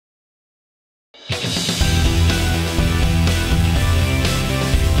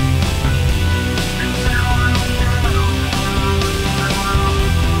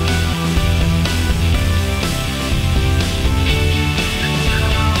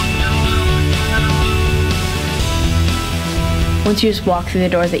Once you just walk through the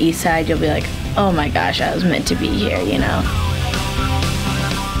door of the Eastside, you'll be like, oh my gosh, I was meant to be here, you know?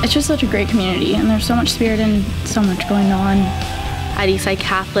 It's just such a great community, and there's so much spirit and so much going on. At Eastside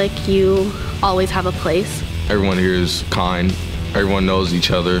Catholic, you always have a place. Everyone here is kind. Everyone knows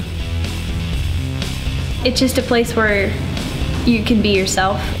each other. It's just a place where you can be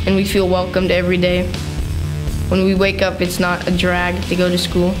yourself. And we feel welcomed every day. When we wake up, it's not a drag to go to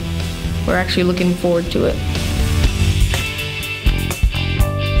school. We're actually looking forward to it.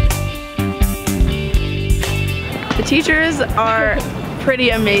 The teachers are pretty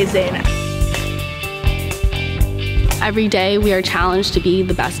amazing. Every day we are challenged to be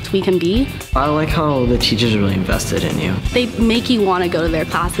the best we can be. I like how the teachers are really invested in you. They make you want to go to their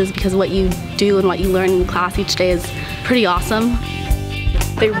classes because what you do and what you learn in class each day is pretty awesome.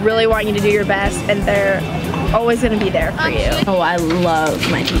 They really want you to do your best, and they're always going to be there for you. Oh, I love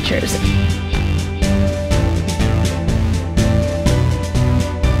my teachers.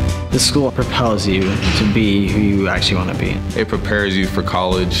 The school propels you to be who you actually want to be. It prepares you for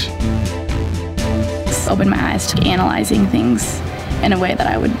college. It's opened my eyes to analyzing things in a way that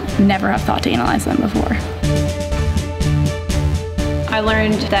I would never have thought to analyze them before. I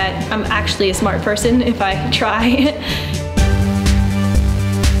learned that I'm actually a smart person if I try.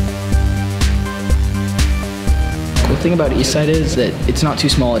 The thing about Eastside is that it's not too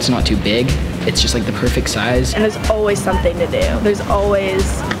small, it's not too big. It's just like the perfect size. And there's always something to do. There's always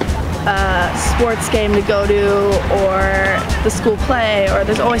a sports game to go to, or the school play, or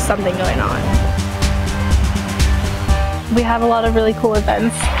there's always something going on. We have a lot of really cool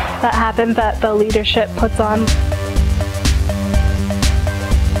events that happen that the leadership puts on.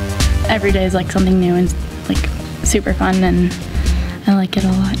 Every day is like something new and like super fun, and I like it a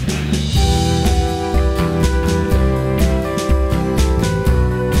lot.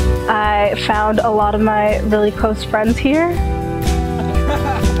 I found a lot of my really close friends here.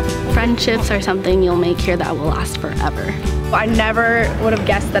 Friendships are something you'll make here that will last forever. I never would have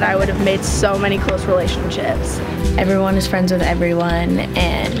guessed that I would have made so many close relationships. Everyone is friends with everyone,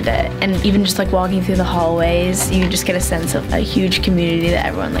 and even just like walking through the hallways, you just get a sense of a huge community that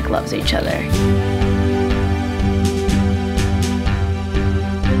everyone like loves each other.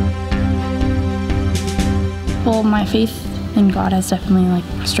 Well, my faith in God has definitely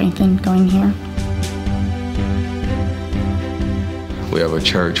like strengthened going here. We have a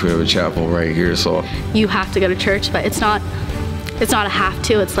church, we have a chapel right here, so. You have to go to church, but it's not a have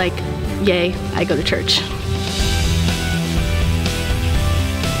to, it's like, yay, I go to church.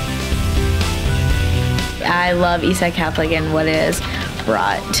 I love Eastside Catholic and what it has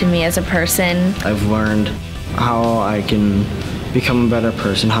brought to me as a person. I've learned how I can become a better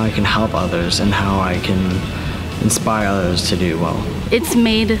person, how I can help others, and how I can inspire others to do well. It's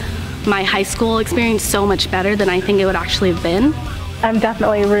made my high school experience so much better than I think it would actually have been. I'm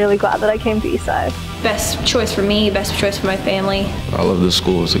definitely really glad that I came to Eastside. Best choice for me, best choice for my family. I love this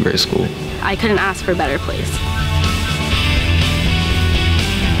school, it's a great school. I couldn't ask for a better place.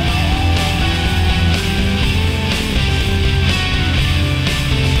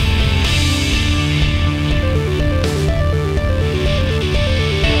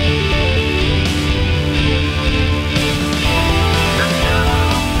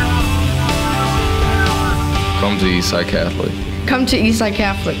 Come to Eastside Catholic. Come to Eastside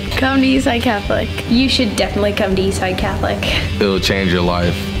Catholic. Come to Eastside Catholic. You should definitely come to Eastside Catholic. It'll change your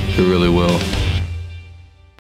life. It really will.